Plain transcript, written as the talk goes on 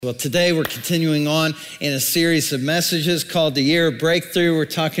Well, today we're continuing on in a series of messages called the Year of Breakthrough. We're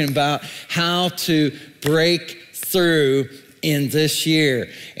talking about how to break through in this year.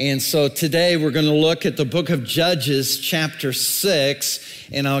 And so today we're going to look at the book of Judges, chapter 6,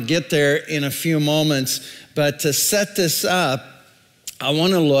 and I'll get there in a few moments. But to set this up, I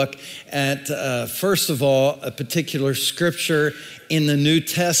want to look at, first of all, a particular scripture in the New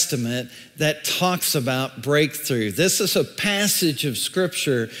Testament that talks about breakthrough. This is a passage of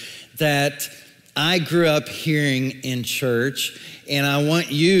scripture that I grew up hearing in church, and I want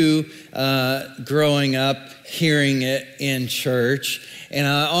you growing up hearing it in church. And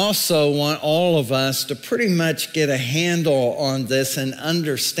I also want all of us to pretty much get a handle on this and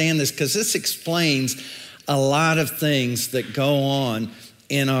understand this, because this explains a lot of things that go on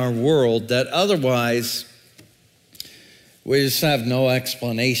in our world that otherwise we just have no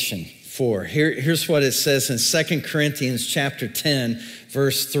explanation for. Here's what it says in 2 Corinthians chapter 10,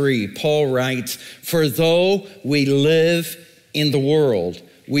 verse 3. Paul writes, "For though we live in the world,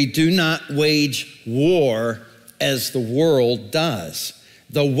 we do not wage war as the world does.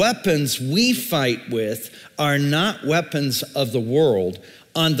 The weapons we fight with are not weapons of the world.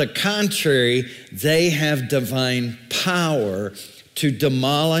 On the contrary, they have divine power to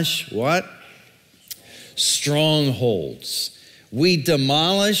demolish" what? "Strongholds. We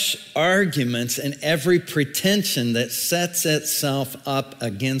demolish arguments and every pretension that sets itself up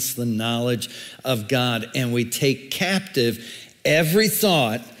against the knowledge of God, and we take captive every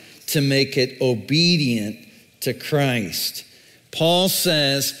thought to make it obedient to Christ." Paul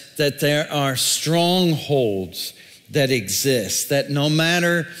says that there are strongholds that exist, that no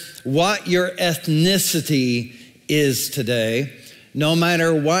matter what your ethnicity is today, no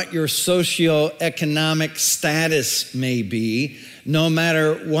matter what your socioeconomic status may be, no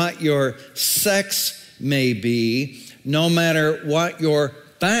matter what your sex may be, no matter what your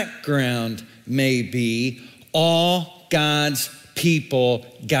background may be, all God's people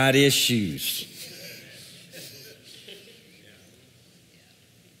got issues.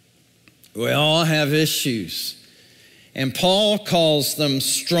 We all have issues. And Paul calls them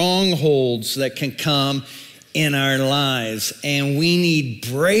strongholds that can come in our lives, and we need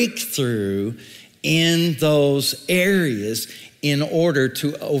breakthrough in those areas in order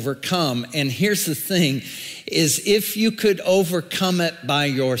to overcome. And here's the thing, is if you could overcome it by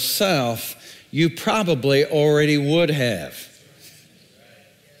yourself, you probably already would have.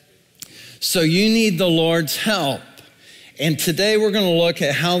 So you need the Lord's help. And today we're going to look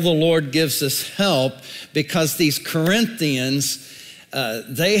at how the Lord gives us help, because these Corinthians,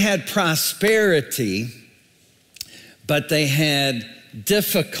 they had prosperity, but they had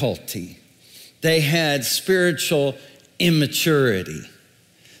difficulty. They had spiritual immaturity.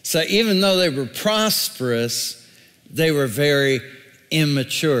 So even though they were prosperous, they were very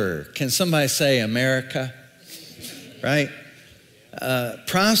immature. Can somebody say America? Right?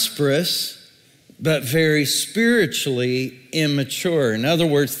 Prosperous, but very spiritually immature. In other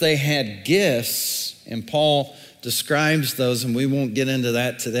words, they had gifts, and Paul describes those, and we won't get into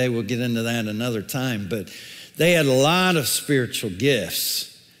that today. We'll get into that another time. But they had a lot of spiritual gifts,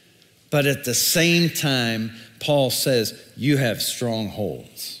 but at the same time, Paul says, you have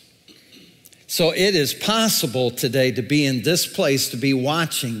strongholds. So it is possible today to be in this place, to be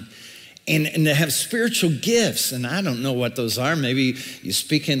watching, and to have spiritual gifts. And I don't know what those are. Maybe you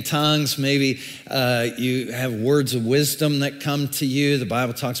speak in tongues. Maybe you have words of wisdom that come to you. The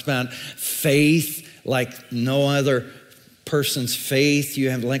Bible talks about faith like no other person's faith. You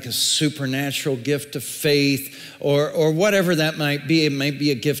have like a supernatural gift of faith, or whatever that might be. It might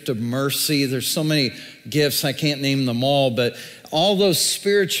be a gift of mercy. There's so many gifts, I can't name them all, but all those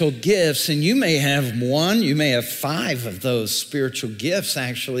spiritual gifts, and you may have one, you may have 5 of those spiritual gifts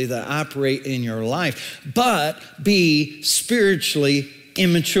actually that operate in your life, but be spiritually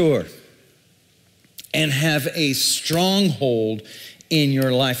immature and have a stronghold in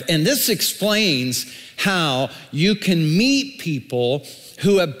your life. And this explains how you can meet people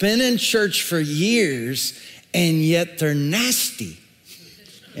who have been in church for years and yet they're nasty.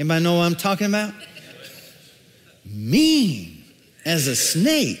 Anybody know what I'm talking about? Mean as a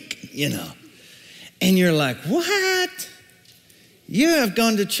snake, you know. And you're like, what? You have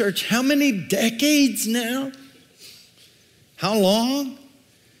gone to church how many decades now? How long?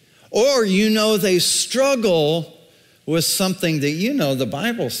 Or you know they struggle with something that you know the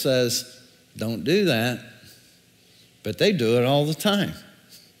Bible says, don't do that, but they do it all the time.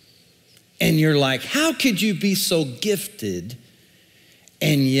 And you're like, how could you be so gifted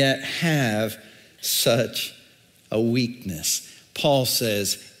and yet have such a weakness? Paul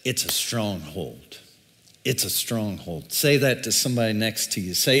says it's a stronghold. It's a stronghold. Say that to somebody next to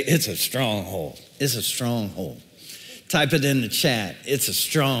you. Say, it's a stronghold. It's a stronghold. Type it in the chat. It's a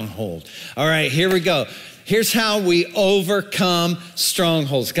stronghold. All right, here we go. Here's how we overcome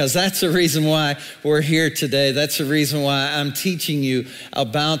strongholds, because that's the reason why we're here today. That's the reason why I'm teaching you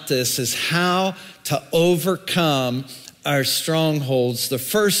about this, is how to overcome our strongholds. The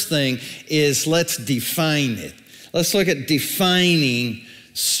first thing is, let's define it. Let's look at defining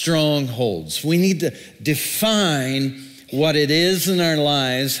strongholds. We need to define what it is in our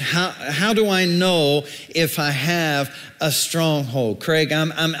lives. How do I know if I have a stronghold? Craig,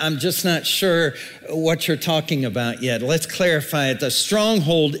 I'm just not sure what you're talking about yet. Let's clarify it. The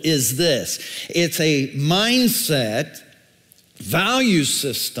stronghold is this. It's a mindset, value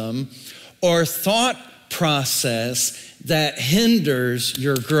system, or thought process that hinders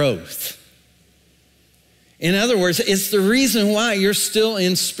your growth. In other words, it's the reason why you're still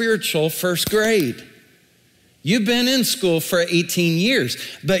in spiritual first grade. You've been in school for 18 years,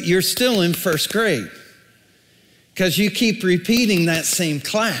 but you're still in first grade because you keep repeating that same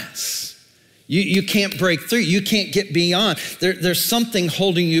class. You can't break through. You can't get beyond. There's something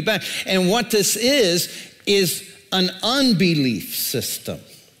holding you back. And what this is an unbelief system.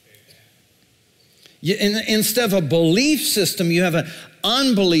 Instead of a belief system, you have an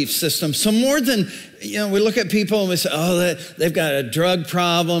unbelief system. So more than, we look at people and we say, oh, they've got a drug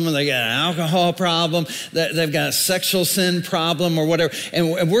problem, and they got an alcohol problem, they've got a sexual sin problem or whatever.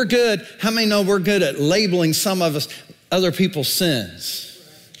 And we're good. How many know we're good at labeling some of us other people's sins?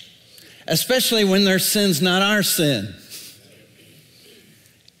 Especially when their sin's not our sin.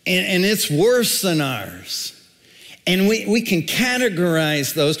 And it's worse than ours. And we can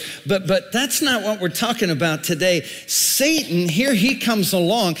categorize those, but that's not what we're talking about today. Satan, here he comes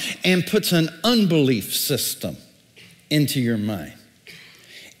along and puts an unbelief system into your mind.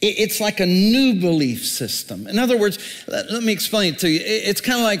 It's like a new belief system. In other words, let me explain it to you. It's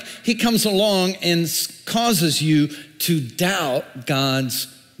kind of like he comes along and causes you to doubt God's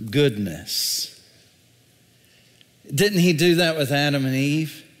goodness. Didn't he do that with Adam and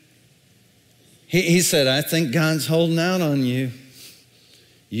Eve? He said, I think God's holding out on you.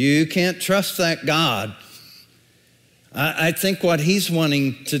 You can't trust that God. I think what he's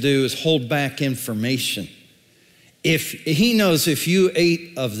wanting to do is hold back information. If he knows if you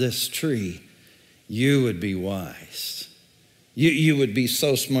ate of this tree, you would be wise. You would be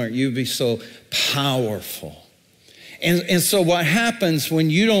so smart. You'd be so powerful. And so what happens when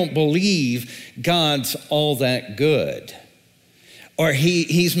you don't believe God's all that good? Or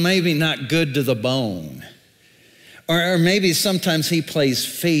he's maybe not good to the bone. Or maybe sometimes he plays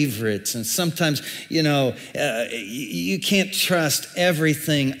favorites, and sometimes, you can't trust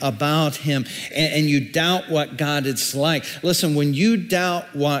everything about him, and you doubt what God is like. Listen, when you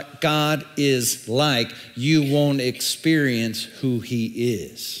doubt what God is like, you won't experience who he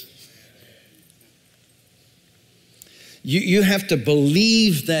is. You have to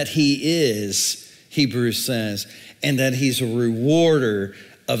believe that he is, Hebrews says, and that he's a rewarder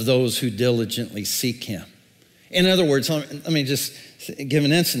of those who diligently seek him. In other words, let me just give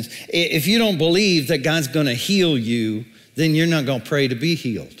an instance. If you don't believe that God's going to heal you, then you're not going to pray to be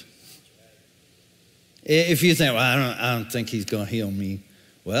healed. If you think, well, I don't think he's going to heal me,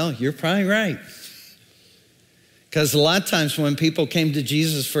 well, you're probably right. Because a lot of times when people came to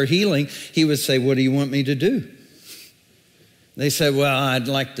Jesus for healing, he would say, what do you want me to do? They said, well, I'd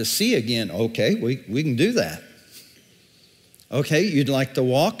like to see again. Okay, we can do that. Okay, you'd like to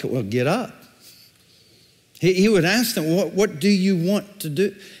walk? Well, get up. He would ask them, what do you want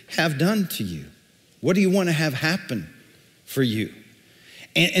to have done to you? What do you want to have happen for you?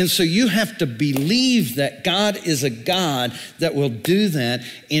 And so you have to believe that God is a God that will do that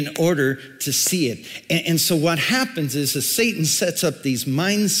in order to see it. And so what happens is that Satan sets up these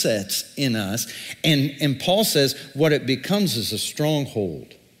mindsets in us, and Paul says what it becomes is a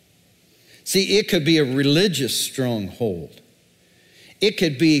stronghold. See, it could be a religious stronghold. It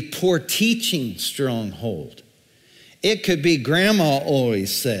could be poor teaching stronghold. It could be grandma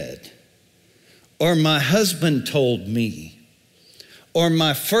always said, or my husband told me, or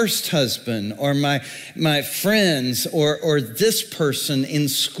my first husband, or my friends, or this person in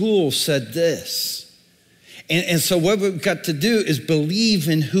school said this. And so what we've got to do is believe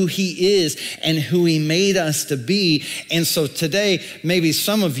in who he is and who he made us to be. And so today, maybe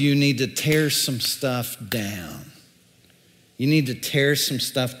some of you need to tear some stuff down. You need to tear some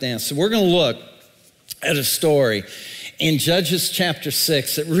stuff down. So we're going to look at a story in Judges chapter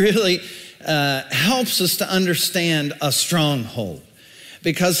 6 that really helps us to understand a stronghold,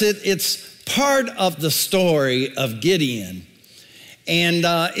 because it's part of the story of Gideon. And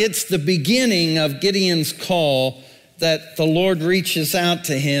it's the beginning of Gideon's call that the Lord reaches out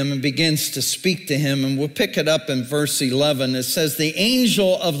to him and begins to speak to him. And we'll pick it up in verse 11. It says, the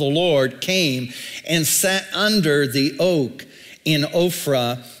angel of the Lord came and sat under the oak in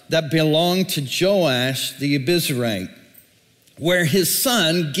Ophrah that belonged to Joash the Abiezrite, where his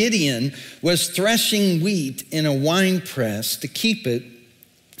son Gideon was threshing wheat in a winepress to keep it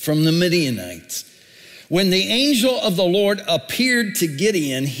from the Midianites. When the angel of the Lord appeared to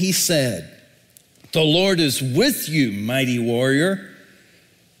Gideon, he said, the Lord is with you, mighty warrior.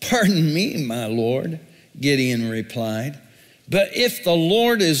 Pardon me, my Lord, Gideon replied. But if the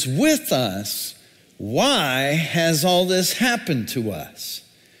Lord is with us, why has all this happened to us?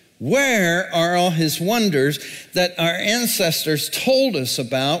 Where are all his wonders that our ancestors told us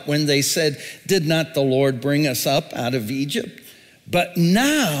about when they said, did not the Lord bring us up out of Egypt? But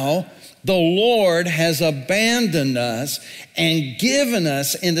now the Lord has abandoned us and given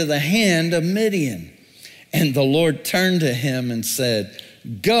us into the hand of Midian. And the Lord turned to him and said,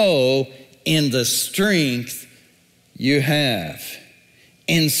 go in the strength you have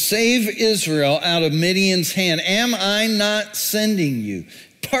and save Israel out of Midian's hand. Am I not sending you?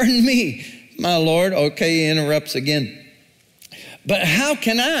 Pardon me, my Lord. Okay, he interrupts again. But how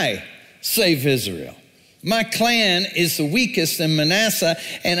can I save Israel? My clan is the weakest in Manasseh,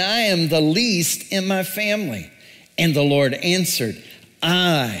 and I am the least in my family. And the Lord answered,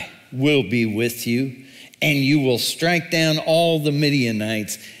 I will be with you, and you will strike down all the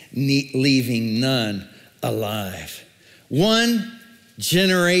Midianites, leaving none alive. One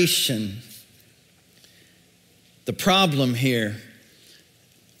generation. The problem here,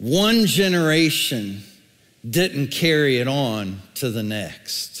 one generation didn't carry it on to the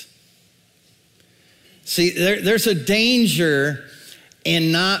next. See, there's a danger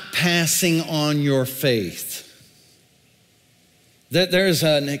in not passing on your faith. That there's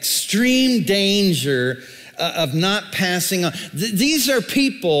an extreme danger of not passing on. These are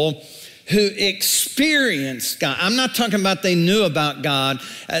people who experienced God. I'm not talking about they knew about God.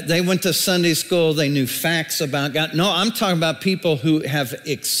 They went to Sunday school. They knew facts about God. No, I'm talking about people who have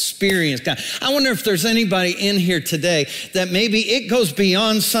experienced God. I wonder if there's anybody in here today that maybe it goes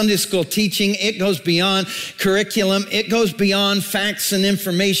beyond Sunday school teaching. It goes beyond curriculum. It goes beyond facts and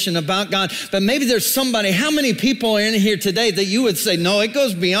information about God. But maybe there's somebody, how many people are in here today that you would say, no, it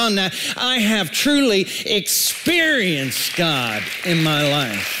goes beyond that. I have truly experienced God in my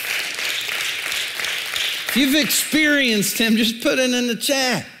life. If you've experienced him, just put it in the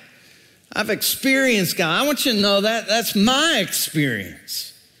chat. I've experienced God. I want you to know that that's my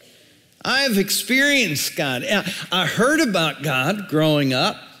experience. I've experienced God. I heard about God growing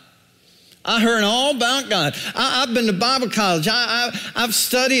up. I heard all about God. I've been to Bible college. I've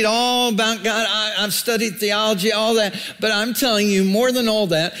studied all about God. I've studied theology, all that. But I'm telling you, more than all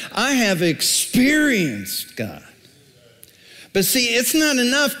that, I have experienced God. But see, it's not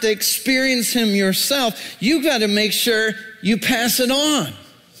enough to experience him yourself. You got to make sure you pass it on.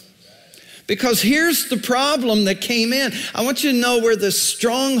 Because here's the problem that came in. I want you to know where the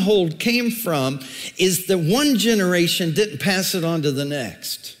stronghold came from is that one generation didn't pass it on to the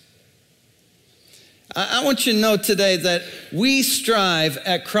next. I want you to know today that we strive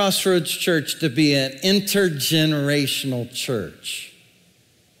at Crossroads Church to be an intergenerational church.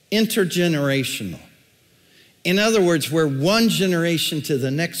 Intergenerational. In other words, we're one generation to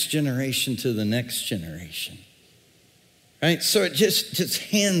the next generation to the next generation. Right? So it just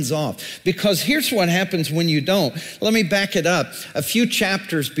hands off. Because here's what happens when you don't. Let me back it up. A few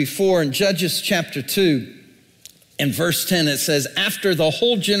chapters before in Judges chapter 2, in verse 10, it says, after the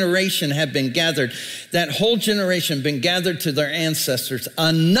whole generation had been gathered, that whole generation been gathered to their ancestors,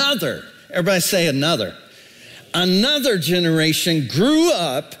 everybody say another generation grew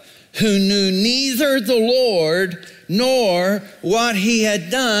up who knew neither the Lord nor what he had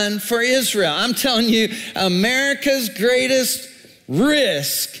done for Israel. I'm telling you, America's greatest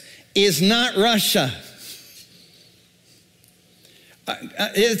risk is not Russia.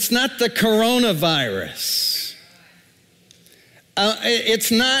 It's not the coronavirus.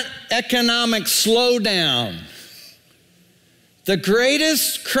 It's not economic slowdown. The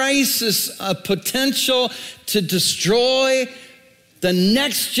greatest crisis of potential to destroy the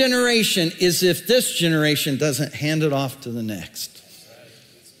next generation is if this generation doesn't hand it off to the next.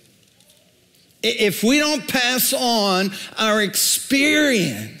 If we don't pass on our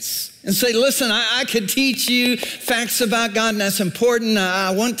experience and say, listen, I could teach you facts about God and that's important.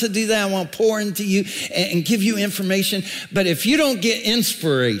 I want to do that. I want to pour into you and give you information. But if you don't get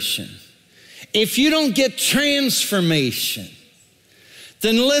inspiration, if you don't get transformation,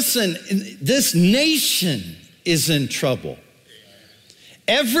 then listen, this nation is in trouble.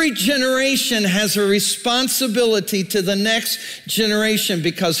 Every generation has a responsibility to the next generation,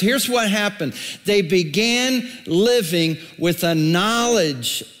 because here's what happened. They began living with a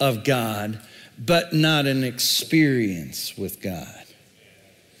knowledge of God, but not an experience with God.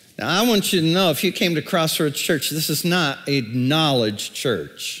 Now, I want you to know, if you came to Crossroads Church, this is not a knowledge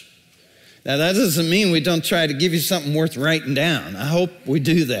church. Now, that doesn't mean we don't try to give you something worth writing down. I hope we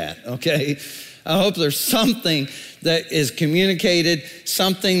do that, okay? I hope there's something that is communicated,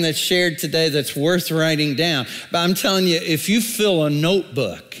 something that's shared today that's worth writing down. But I'm telling you, if you fill a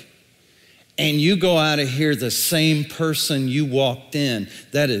notebook and you go out of here the same person you walked in,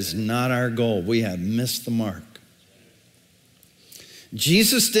 that is not our goal. We have missed the mark.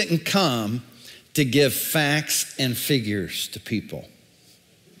 Jesus didn't come to give facts and figures to people.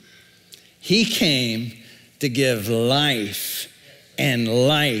 He came to give life, and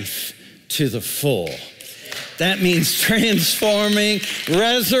life to the full. That means transforming,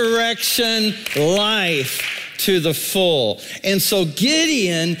 resurrection, life to the full. And so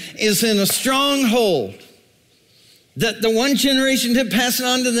Gideon is in a stronghold that the one generation did pass it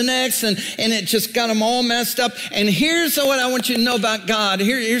on to the next, and it just got them all messed up. And here's what I want you to know about God.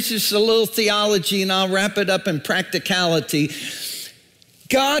 Here's just a little theology, and I'll wrap it up in practicality.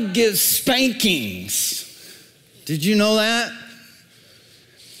 God gives spankings. Did you know that?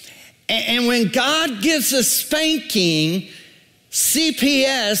 And when God gives a spanking,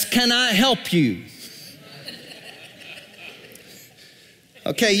 CPS cannot help you.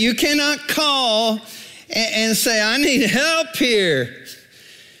 Okay, you cannot call and say, I need help here.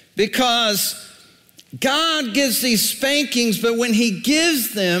 Because God gives these spankings, but when he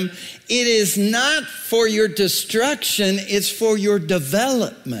gives them, it is not for your destruction, it's for your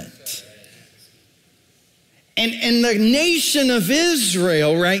development. And the nation of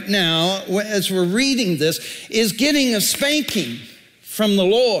Israel right now, as we're reading this, is getting a spanking from the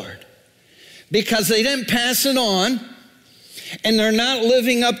Lord because they didn't pass it on, and they're not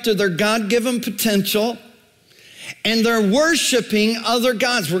living up to their God-given potential, and they're worshiping other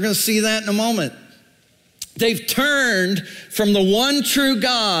gods. We're going to see that in a moment. They've turned from the one true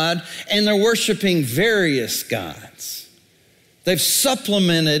God, and they're worshiping various gods. They've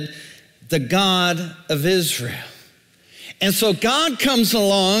supplemented the God of Israel. And so God comes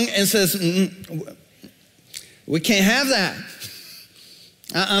along and says, we can't have that.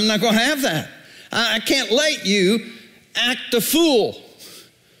 I'm not going to have that. I can't let you act a fool.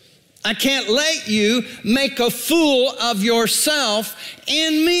 I can't let you make a fool of yourself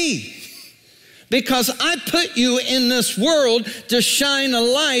and me. Because I put you in this world to shine a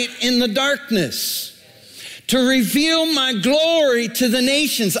light in the darkness, to reveal my glory to the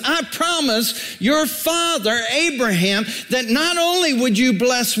nations. I promised your father, Abraham, that not only would you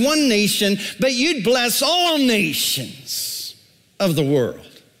bless one nation, but you'd bless all nations of the world.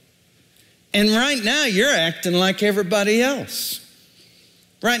 And right now, you're acting like everybody else.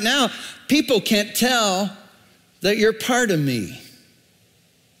 Right now, people can't tell that you're part of me.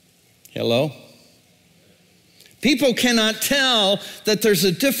 Hello? People cannot tell that there's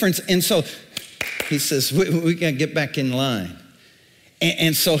a difference. And so he says, we got to get back in line.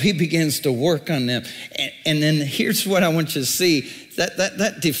 And so he begins to work on them. And then here's what I want you to see.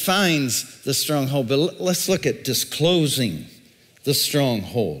 That defines the stronghold. But let's look at disclosing the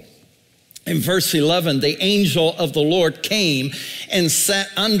stronghold. In verse 11, the angel of the Lord came and sat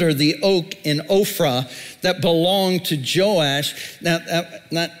under the oak in Ophrah that belonged to Joash. Now,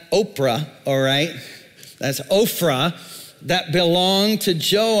 not Oprah, all right? That's Ophrah, that belonged to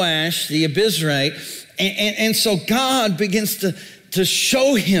Joash the Abiezrite. And so God begins to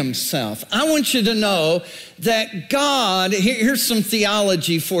show himself. I want you to know that God, here's some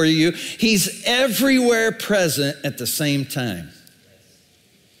theology for you. He's everywhere present at the same time.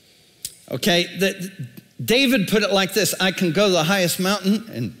 Okay, David put it like this: I can go to the highest mountain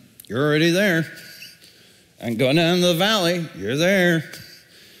and you're already there. I can go down to the valley, you're there.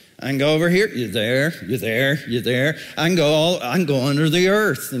 I can go over here, you're there, you're there, you're there. I can go under the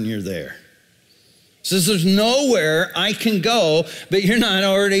earth and you're there. Says there's nowhere I can go, but you're not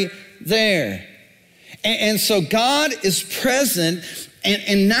already there. And so God is present,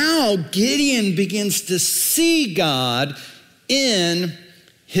 and now Gideon begins to see God in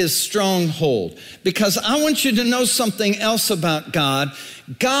his stronghold. Because I want you to know something else about God.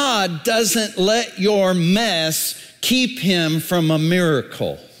 God doesn't let your mess keep him from a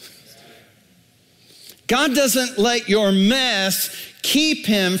miracle. God doesn't let your mess keep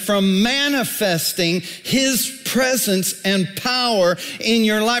him from manifesting his presence and power in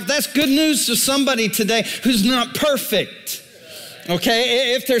your life. That's good news to somebody today who's not perfect.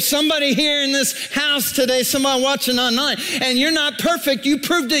 Okay, if there's somebody here in this house today, somebody watching online, and you're not perfect, you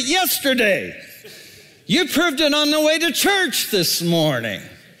proved it yesterday. You proved it on the way to church this morning,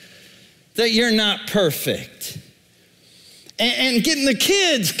 that you're not perfect. And getting the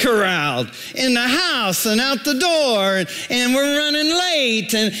kids corralled in the house and out the door, and we're running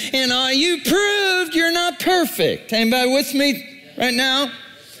late, and you proved you're not perfect. Anybody with me right now?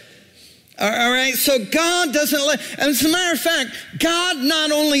 All right, so God doesn't as a matter of fact, God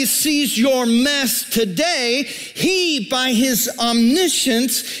not only sees your mess today, he, by his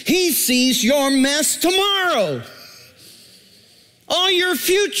omniscience, he sees your mess tomorrow. All your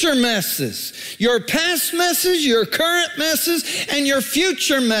future messes, your past messes, your current messes, and your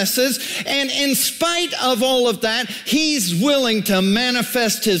future messes. And in spite of all of that, he's willing to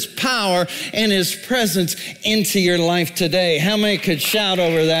manifest his power and his presence into your life today. How many could shout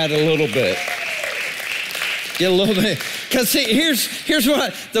over that a little bit? Get a little bit. Because see, here's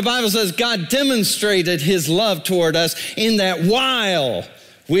what the Bible says. God demonstrated his love toward us in that while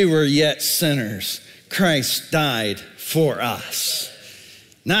we were yet sinners, Christ died for us.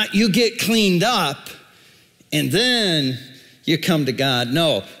 Not you get cleaned up and then you come to God.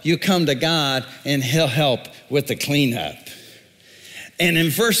 No, you come to God and he'll help with the cleanup. And in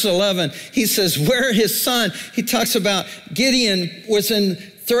verse 11, he says, where his son, he talks about Gideon was in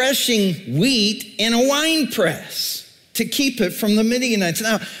threshing wheat in a wine press to keep it from the Midianites.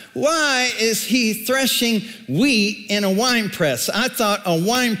 Now, why is he threshing wheat in a wine press? I thought a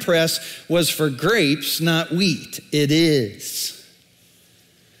wine press was for grapes, not wheat. It is.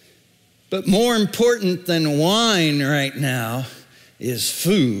 But more important than wine right now is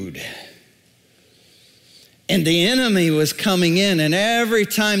food. And the enemy was coming in, and every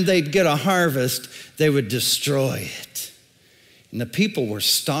time they'd get a harvest, they would destroy it. And the people were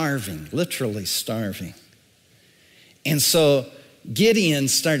starving, literally starving. And so Gideon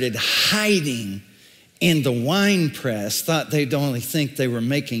started hiding in the wine press, thought they'd only think they were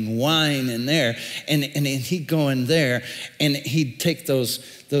making wine in there. And he'd go in there and he'd take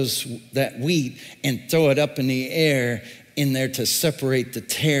that wheat and throw it up in the air in there to separate the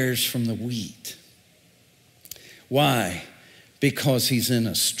tares from the wheat. Why? Because he's in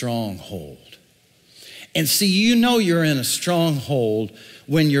a stronghold. And see, you know you're in a stronghold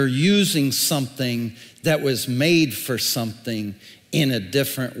when you're using something that was made for something in a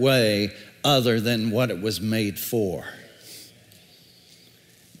different way other than what it was made for.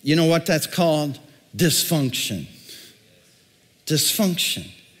 You know what that's called? Dysfunction. Dysfunction.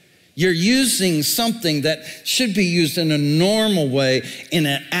 You're using something that should be used in a normal way in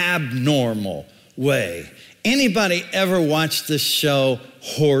an abnormal way. Anybody ever watch this show,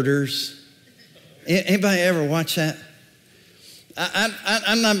 Hoarders? Anybody ever watch that?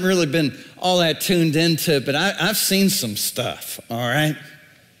 I've not really been all that tuned into it, but I've seen some stuff, all right?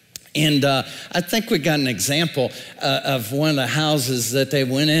 And I think we got an example of one of the houses that they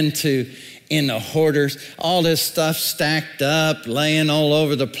went into in the Hoarders. All this stuff stacked up, laying all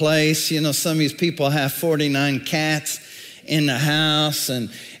over the place. You know, some of these people have 49 cats in the house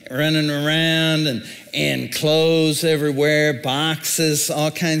and running around and clothes everywhere, boxes, all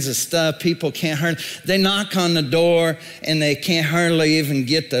kinds of stuff. People can't hardly, they knock on the door and they can't hardly even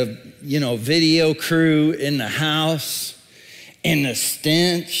get the, video crew in the house. And the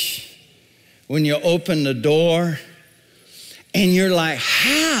stench when you open the door and you're like,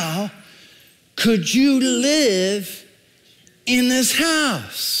 how could you live in this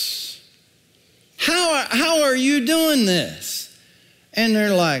house? How are you doing this? And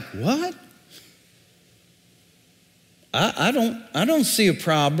they're like, what? I don't see a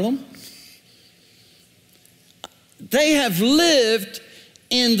problem. They have lived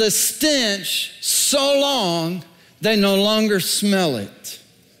in the stench so long, they no longer smell it.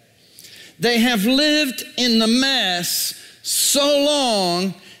 They have lived in the mess so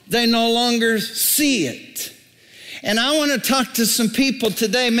long, they no longer see it. And I want to talk to some people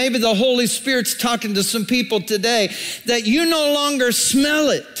today, maybe the Holy Spirit's talking to some people today, that you no longer smell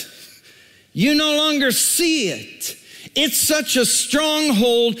it. You no longer see it. It's such a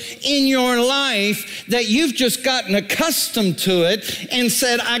stronghold in your life that you've just gotten accustomed to it and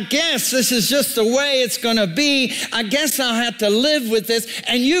said, I guess this is just the way it's going to be. I guess I'll have to live with this.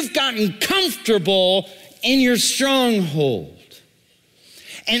 And you've gotten comfortable in your stronghold.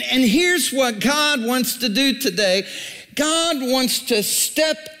 And here's what God wants to do today. God wants to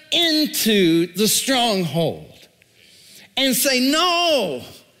step into the stronghold and say, no,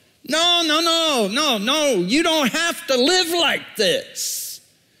 you don't have to live like this.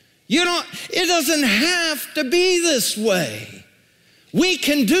 It doesn't have to be this way. We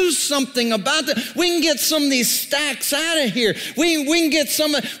can do something about that. We can get some of these stacks out of here. We can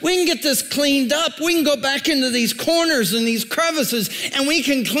get this cleaned up. We can go back into these corners and these crevices, and we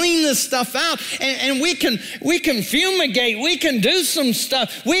can clean this stuff out. And we can fumigate. We can do some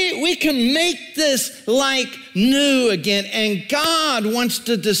stuff. We can make this like new again. And God wants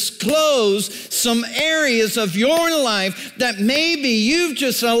to disclose some areas of your life that maybe you've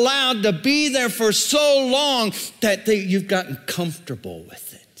just allowed to be there for so long that you've gotten comfortable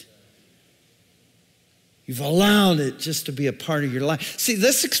with it. You've allowed it just to be a part of your life. See,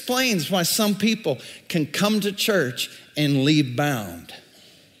 this explains why some people can come to church and leave bound.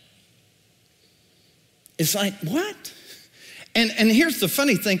 It's like, what? And here's the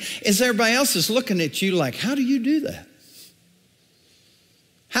funny thing, is everybody else is looking at you like, how do you do that?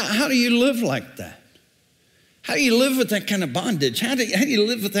 How do you live like that? How do you live with that kind of bondage? How do you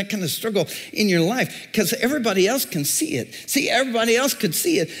live with that kind of struggle in your life? Because everybody else can see it. See, everybody else could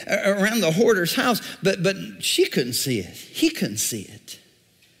see it around the hoarder's house, but she couldn't see it. He couldn't see it.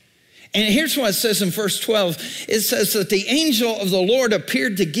 And here's what it says in verse 12. It says that the angel of the Lord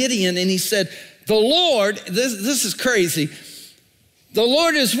appeared to Gideon, and he said, the Lord, this is crazy, the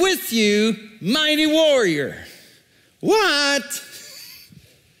Lord is with you, mighty warrior. What?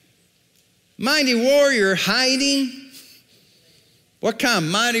 Mighty warrior hiding? What kind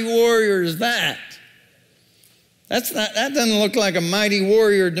of mighty warrior is that? That doesn't look like a mighty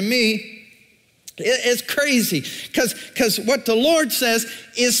warrior to me. It's crazy because what the Lord says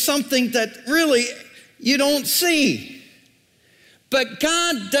is something that really you don't see. But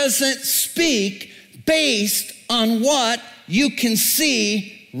God doesn't speak based on what you can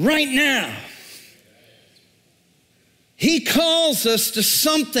see right now. He calls us to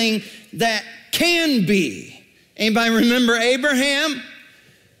something that can be. Anybody remember Abraham?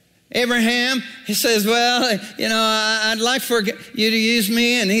 Abraham, he says, well, I'd like for you to use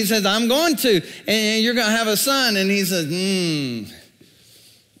me. And he says, I'm going to. And you're going to have a son. And he says,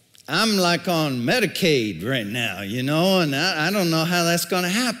 I'm like on Medicaid right now, and I don't know how that's going to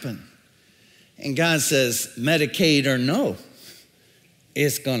happen. And God says, Medicaid or no,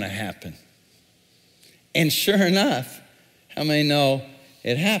 it's going to happen. And sure enough, how many know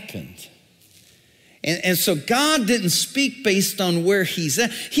it happened? And so God didn't speak based on where he's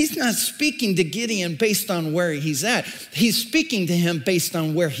at. He's not speaking to Gideon based on where he's at. He's speaking to him based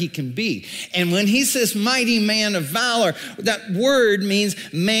on where he can be. And when he says mighty man of valor, that word means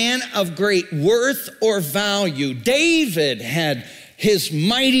man of great worth or value. David had his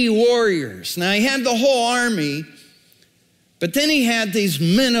mighty warriors. Now he had the whole army, but then he had these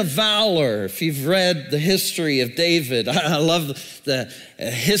men of valor. If you've read the history of David, I love the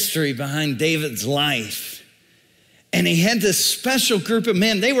history behind David's life. And he had this special group of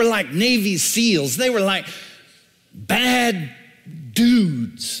men. They were like Navy SEALs. They were like bad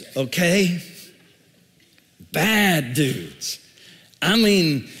dudes, okay? Bad dudes. I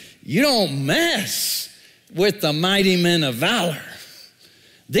mean, you don't mess with the mighty men of valor.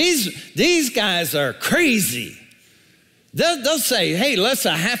 These guys are crazy. They'll say, hey, let's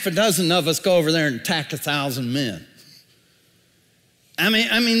a half a dozen of us go over there and attack 1,000 men. I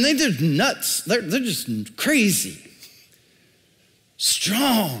mean, they're just nuts. They're just crazy.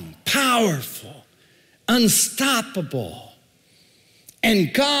 Strong, powerful, unstoppable.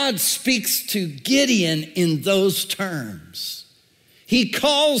 And God speaks to Gideon in those terms. He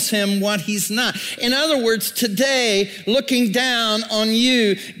calls him what he's not. In other words, today, looking down on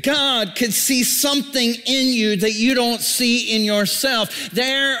you, God could see something in you that you don't see in yourself.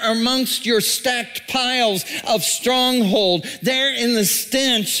 There amongst your stacked piles of stronghold, there in the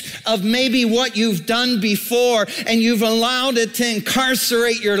stench of maybe what you've done before, and you've allowed it to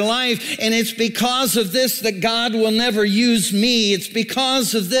incarcerate your life. And it's because of this that God will never use me. It's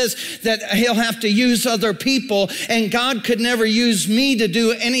because of this that he'll have to use other people, and God could never use me to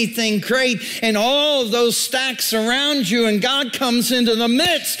do anything great. And all of those stacks around you, and God comes into the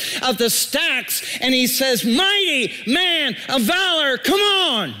midst of the stacks and he says, mighty man of valor, come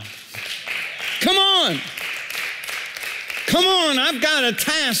on. Come on. Come on, I've got a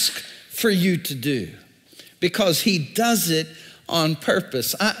task for you to do. Because he does it on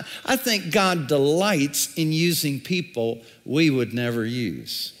purpose. I think God delights in using people we would never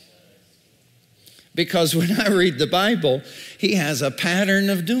use. Because when I read the Bible, he has a pattern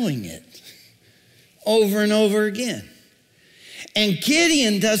of doing it over and over again. And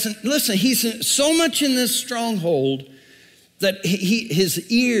Gideon doesn't, listen, he's so much in this stronghold that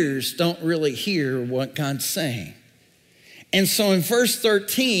his ears don't really hear what God's saying. And so in verse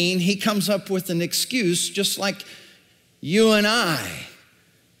 13, he comes up with an excuse, just like you and I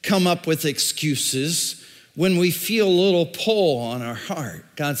come up with excuses When we feel a little pull on our heart,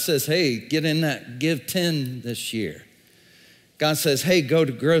 God says, hey, get in that, give 10 this year. God says, hey, go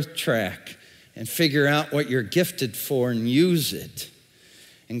to Growth Track and figure out what you're gifted for and use it.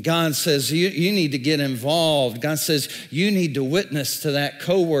 And God says, you need to get involved. God says, you need to witness to that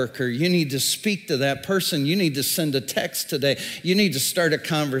coworker. You need to speak to that person. You need to send a text today. You need to start a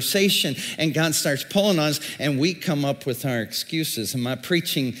conversation. And God starts pulling on us, and we come up with our excuses. Am I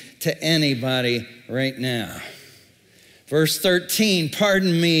preaching to anybody right now? Verse 13,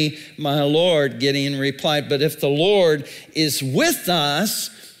 pardon me, my Lord, Gideon replied, but if the Lord is with us,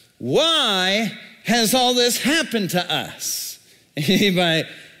 why has all this happened to us? Anybody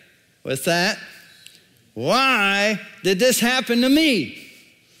with that? Why did this happen to me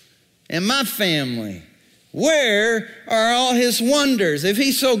and my family? Where are all his wonders? If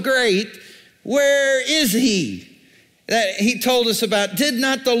he's so great, where is he? That he told us about, did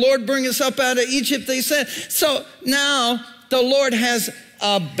not the Lord bring us up out of Egypt, they said. So now the Lord has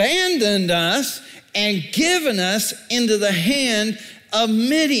abandoned us and given us into the hand of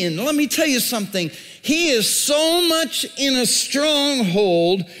Midian. Let me tell you something. He is so much in a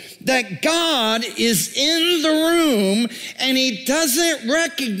stronghold that God is in the room and he doesn't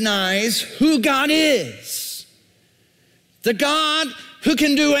recognize who God is. The God who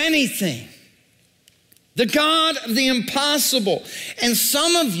can do anything. The God of the impossible. And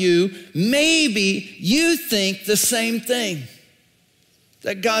some of you, maybe you think the same thing.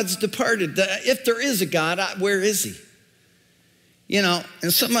 That God's departed. That if there is a God, where is he? You know,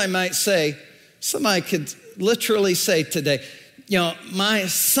 and somebody could literally say today, you know, my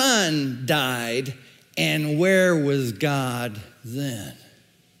son died, and where was God then?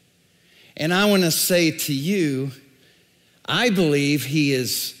 And I want to say to you, I believe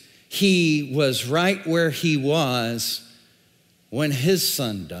he was right where he was when his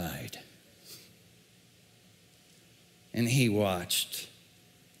son died. And he watched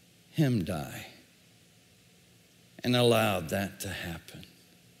him die and allowed that to happen.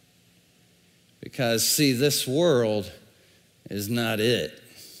 Because, see, this world is not it.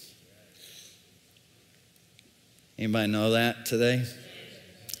 Anybody know that today?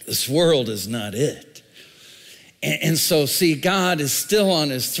 This world is not it. And so, see, God is still on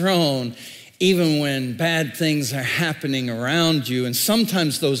his throne even when bad things are happening around you. And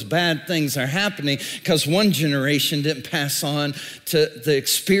sometimes those bad things are happening because one generation didn't pass on to the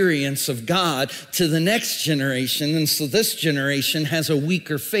experience of God to the next generation. And so this generation has a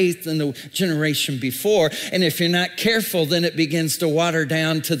weaker faith than the generation before. And if you're not careful, then it begins to water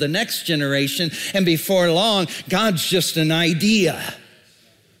down to the next generation. And before long, God's just an idea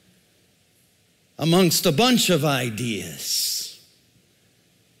amongst a bunch of ideas.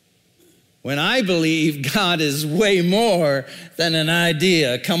 When I believe God is way more than an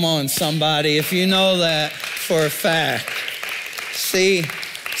idea. Come on, somebody, if you know that for a fact. See,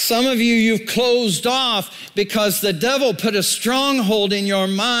 some of you've closed off because the devil put a stronghold in your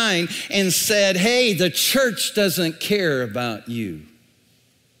mind and said, hey, the church doesn't care about you.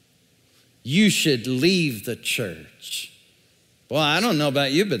 You should leave the church. Well, I don't know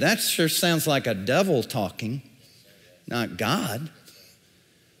about you, but that sure sounds like a devil talking, not God.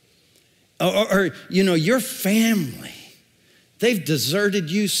 Or, you know, your family, they've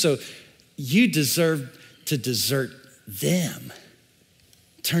deserted you, so you deserve to desert them.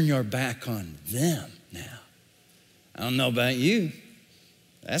 Turn your back on them now. I don't know about you.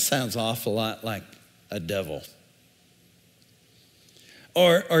 That sounds an awful lot like a devil.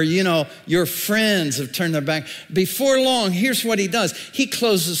 Or, you know, your friends have turned their back. Before long, here's what he does. He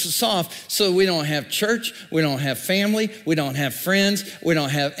closes us off so we don't have church, we don't have family, we don't have friends, we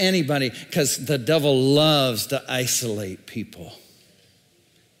don't have anybody, because the devil loves to isolate people.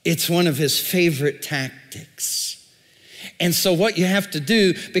 It's one of his favorite tactics. And so what you have to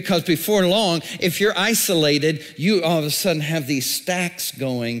do, because before long, if you're isolated, you all of a sudden have these stacks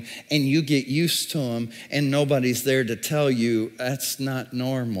going and you get used to them and nobody's there to tell you that's not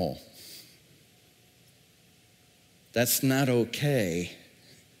normal. That's not okay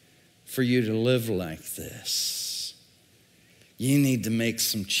for you to live like this. You need to make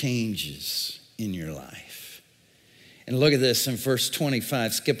some changes in your life. And look at this in verse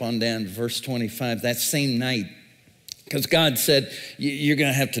 25. Skip on down to verse 25. That same night, because God said, you're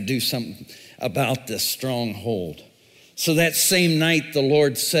going to have to do something about this stronghold. So that same night, the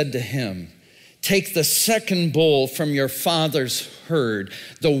Lord said to him, take the second bull from your father's herd,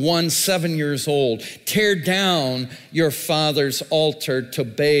 the one 7 years old. Tear down your father's altar to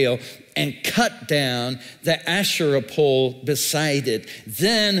Baal and cut down the Asherah pole beside it.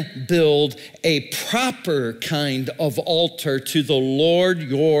 Then build a proper kind of altar to the Lord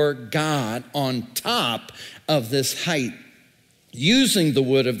your God on top of this height, using the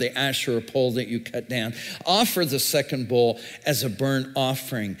wood of the Asherah pole that you cut down. Offer the second bull as a burnt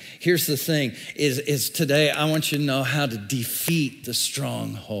offering. Here's the thing, is today I want you to know how to defeat the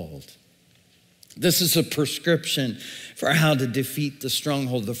stronghold. This is a prescription for how to defeat the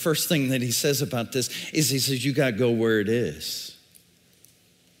stronghold. The first thing that he says about this is he says, you got to go where it is.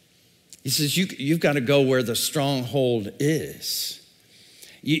 He says, you've got to go where the stronghold is.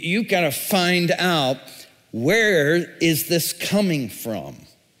 You've got to find out, where is this coming from?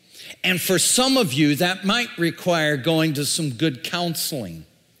 And for some of you, that might require going to some good counseling.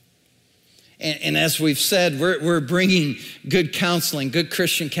 And as we've said, we're bringing good counseling, good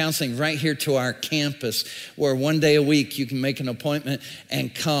Christian counseling right here to our campus, where one day a week you can make an appointment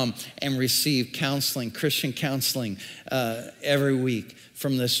and come and receive counseling, Christian counseling every week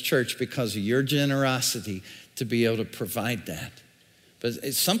from this church because of your generosity to be able to provide that.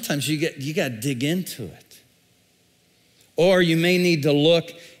 But sometimes you got to dig into it. Or you may need to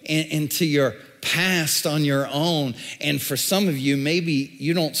look into your past on your own. And for some of you, maybe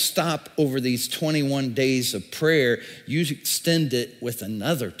you don't stop over these 21 days of prayer. You extend it with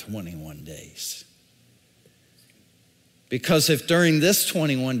another 21 days. Because if during this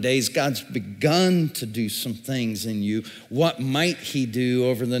 21 days, God's begun to do some things in you, what might he do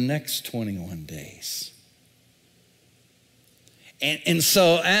over the next 21 days? And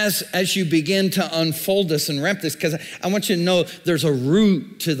so as you begin to unfold this and wrap this, because I want you to know there's a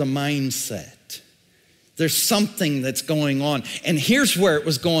root to the mindset. There's something that's going on. And here's where it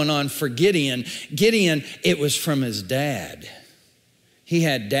was going on for Gideon. Gideon, it was from his dad. He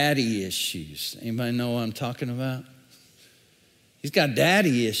had daddy issues. Anybody know what I'm talking about? He's got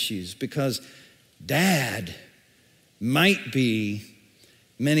daddy issues because dad might be,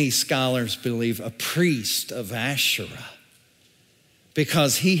 many scholars believe, a priest of Asherah.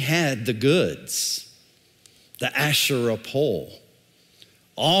 Because he had the goods, the Asherah pole.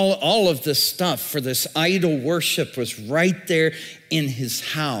 All of this stuff for this idol worship was right there in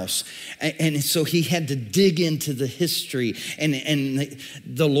his house. And so he had to dig into the history. And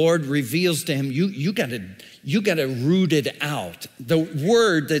the Lord reveals to him, you got to root it out. The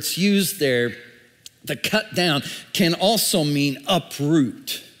word that's used there, the cut down, can also mean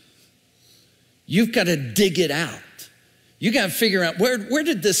uproot. You've got to dig it out. You got to figure out, where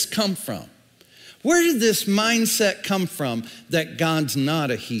did this come from? Where did this mindset come from that God's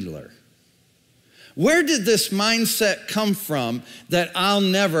not a healer? Where did this mindset come from that I'll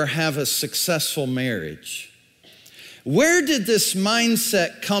never have a successful marriage? Where did this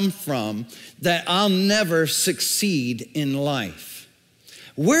mindset come from that I'll never succeed in life?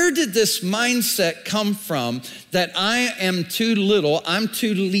 Where did this mindset come from that I am too little, I'm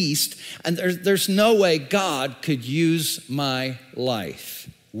too least, and there's no way God could use my life?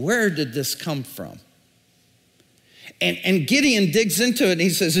 Where did this come from? And Gideon digs into it and he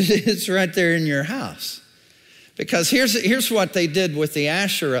says, it's right there in your house. Because here's what they did with the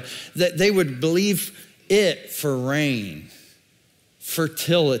Asherah, that they would believe it for rain,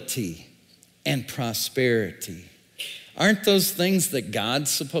 fertility, and prosperity. Aren't those things that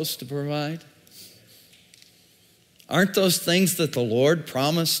God's supposed to provide? Aren't those things that the Lord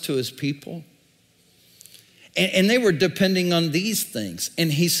promised to his people? And they were depending on these things.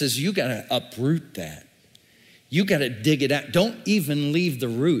 And he says, you got to uproot that. You got to dig it out. Don't even leave the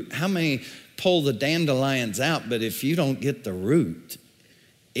root. How many pull the dandelions out, but if you don't get the root,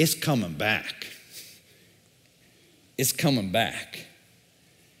 it's coming back. It's coming back.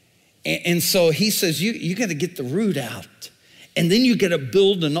 And so he says, you got to get the root out. And then you got to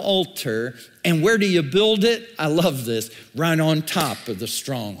build an altar. And where do you build it? I love this. Right on top of the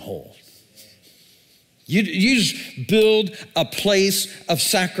stronghold. You just build a place of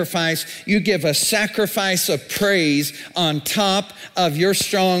sacrifice. You give a sacrifice of praise on top of your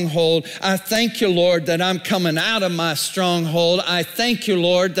stronghold. I thank you, Lord, that I'm coming out of my stronghold. I thank you,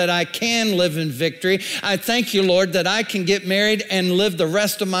 Lord, that I can live in victory. I thank you, Lord, that I can get married and live the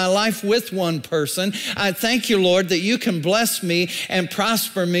rest of my life with one person. I thank you, Lord, that you can bless me and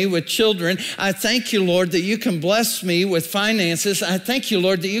prosper me with children. I thank you, Lord, that you can bless me with finances. I thank you,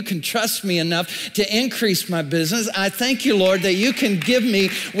 Lord, that you can trust me enough to increase my business. I thank you, Lord, that you can give me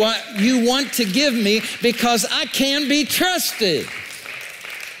what you want to give me because I can be trusted.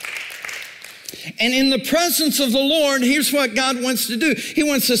 And in the presence of the Lord, here's what God wants to do. He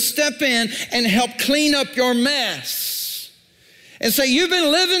wants to step in and help clean up your mess and say, you've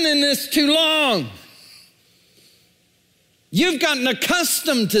been living in this too long. You've gotten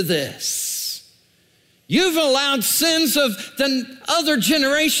accustomed to this. You've allowed sins of the other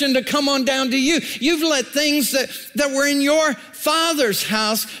generation to come on down to you. You've let things that were in your father's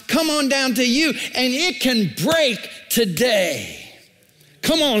house come on down to you, and it can break today.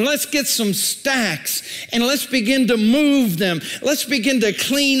 Come on, let's get some stacks and let's begin to move them. Let's begin to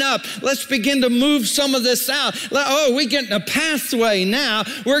clean up. Let's begin to move some of this out. Oh, we're getting a pathway now.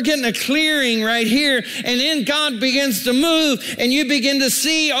 We're getting a clearing right here. And then God begins to move and you begin to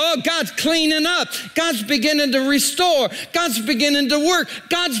see, oh, God's cleaning up. God's beginning to restore. God's beginning to work.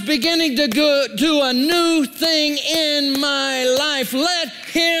 God's beginning to do a new thing in my life. Let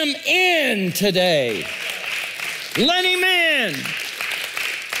him in today. Let him in.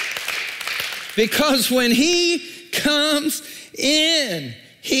 Because when he comes in,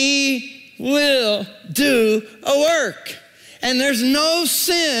 he will do a work. And there's no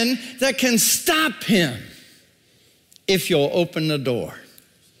sin that can stop him if you'll open the door.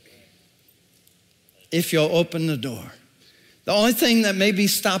 If you'll open the door. The only thing that may be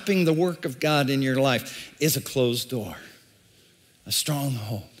stopping the work of God in your life is a closed door, a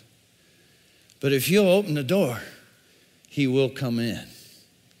stronghold. But if you'll open the door, he will come in.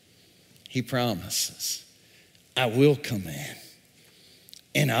 He promises, I will come in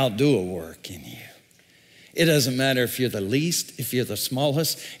and I'll do a work in you. It doesn't matter if you're the least, if you're the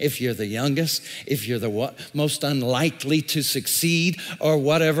smallest, if you're the youngest, if you're the most unlikely to succeed, or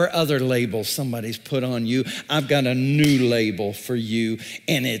whatever other label somebody's put on you. I've got a new label for you,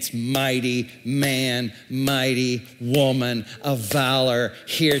 and it's mighty man, mighty woman of valor.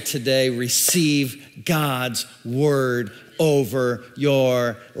 Here today, receive God's word over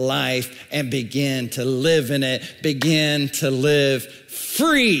your life and begin to live in it. Begin to live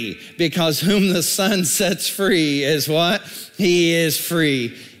free, because whom the Son sets free is what? He is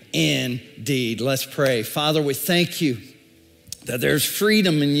free indeed. Let's pray. Father, we thank you that there's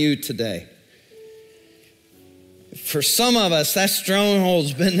freedom in you today. For some of us, that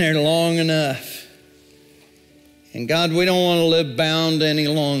stronghold's been there long enough. And God, we don't want to live bound any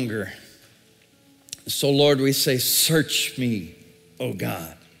longer. So Lord, we say, search me, oh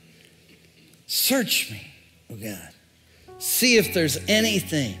God. Search me, oh God. See if there's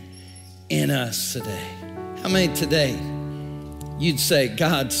anything in us today. How many today you'd say,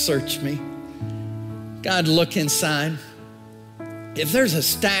 God, search me? God, look inside. If there's a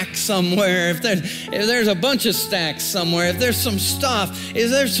stack somewhere, if there's a bunch of stacks somewhere, if there's some stuff,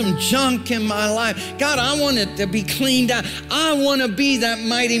 if there's some junk in my life, God, I want it to be cleaned out. I want to be that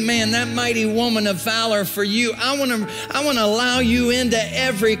mighty man, that mighty woman of valor for you. I want to allow you into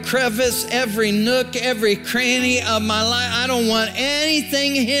every crevice, every nook, every cranny of my life. I don't want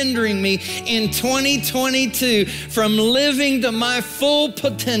anything hindering me in 2022 from living to my full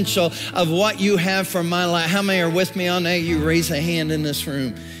potential of what you have for my life. How many are with me on that? You raise a hand in this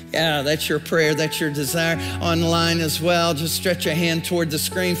room. Yeah, that's your prayer. That's your desire. Online as well, just stretch your hand toward the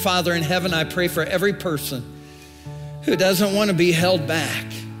screen. Father in heaven, I pray for every person who doesn't want to be held back,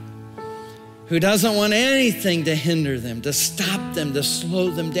 who doesn't want anything to hinder them, to stop them, to slow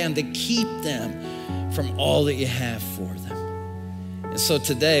them down, to keep them from all that you have for them. And so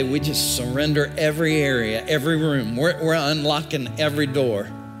today, we just surrender every area, every room. We're unlocking every door.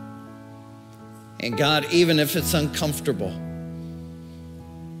 And God, even if it's uncomfortable,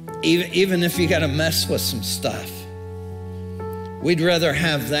 even if you got to mess with some stuff, we'd rather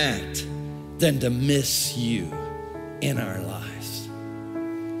have that than to miss you in our lives.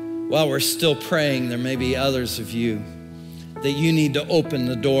 While we're still praying, there may be others of you that you need to open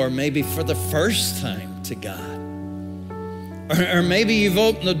the door, maybe for the first time, to God. Or maybe you've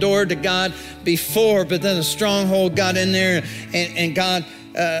opened the door to God before, but then a stronghold got in there and God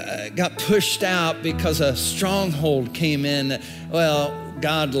got pushed out because a stronghold came in. Well,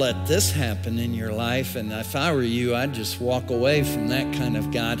 God let this happen in your life, and if I were you, I'd just walk away from that kind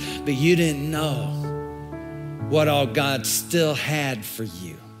of God. But you didn't know what all God still had for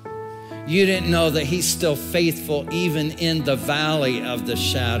you. You didn't know that he's still faithful even in the valley of the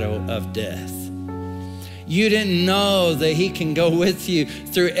shadow of death. You didn't know that he can go with you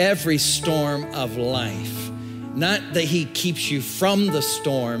through every storm of life. Not that he keeps you from the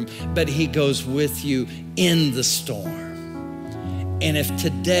storm, but he goes with you in the storm. And if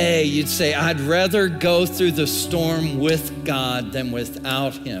today you'd say, I'd rather go through the storm with God than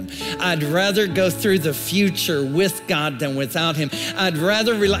without him. I'd rather go through the future with God than without him. I'd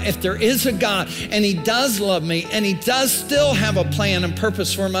rather rely, if there is a God and he does love me and he does still have a plan and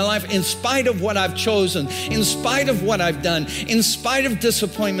purpose for my life, in spite of what I've chosen, in spite of what I've done, in spite of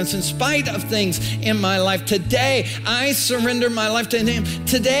disappointments, in spite of things in my life, today I surrender my life to him.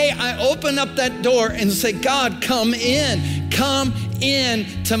 Today I open up that door and say, God, come in. come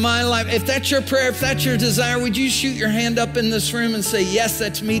into my life. If that's your prayer, if that's your desire, would you shoot your hand up in this room and say, yes,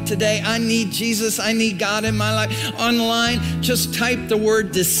 that's me today. I need Jesus. I need God in my life. Online, just type the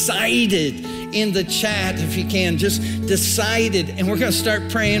word decided in the chat if you can. Just decided. And we're going to start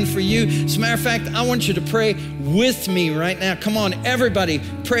praying for you. As a matter of fact, I want you to pray with me right now. Come on, everybody,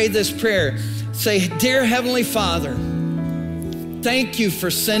 pray this prayer. Say, dear Heavenly Father, thank you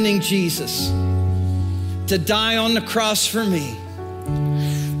for sending Jesus to die on the cross for me,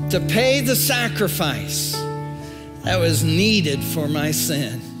 to pay the sacrifice that was needed for my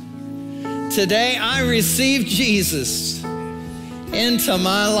sin. Today, I receive Jesus into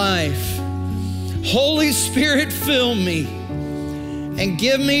my life. Holy Spirit, fill me and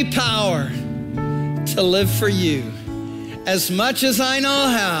give me power to live for you. As much as I know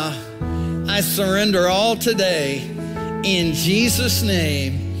how, I surrender all today. In Jesus'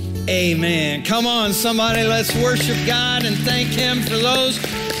 name, amen. Come on, somebody, let's worship God and thank Him for those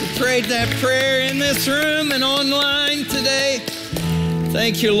who prayed that prayer in this room and online today.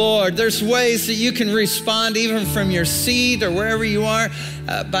 Thank you, Lord. There's ways that you can respond even from your seat or wherever you are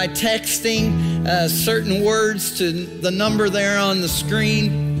by texting certain words to the number there on the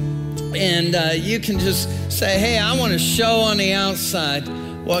screen. And you can just say, hey, I want to show on the outside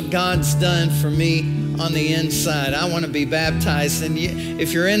what God's done for me on the inside. I want to be baptized. And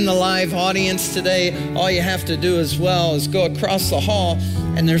if you're in the live audience today, all you have to do as well is go across the hall,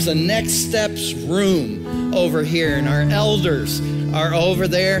 and there's a Next Steps room over here, and our elders are over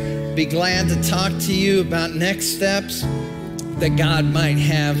there. Be glad to talk to you about next steps that God might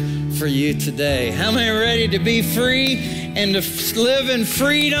have for you today. How many are ready to be free and to live in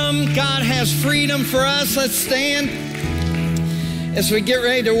freedom? God has freedom for us. Let's stand. As we get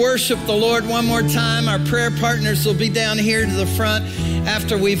ready to worship the Lord one more time, our prayer partners will be down here to the front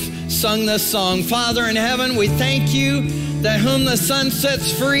after we've sung this song. Father in heaven, we thank you that whom the Son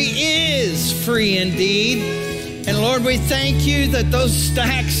sets free is free indeed. And Lord, we thank you that those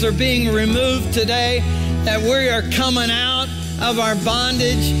stacks are being removed today, that we are coming out of our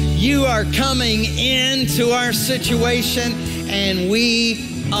bondage. You are coming into our situation, and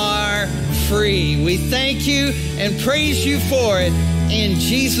we are free. We thank you and praise you for it. In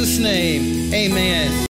Jesus' name, amen.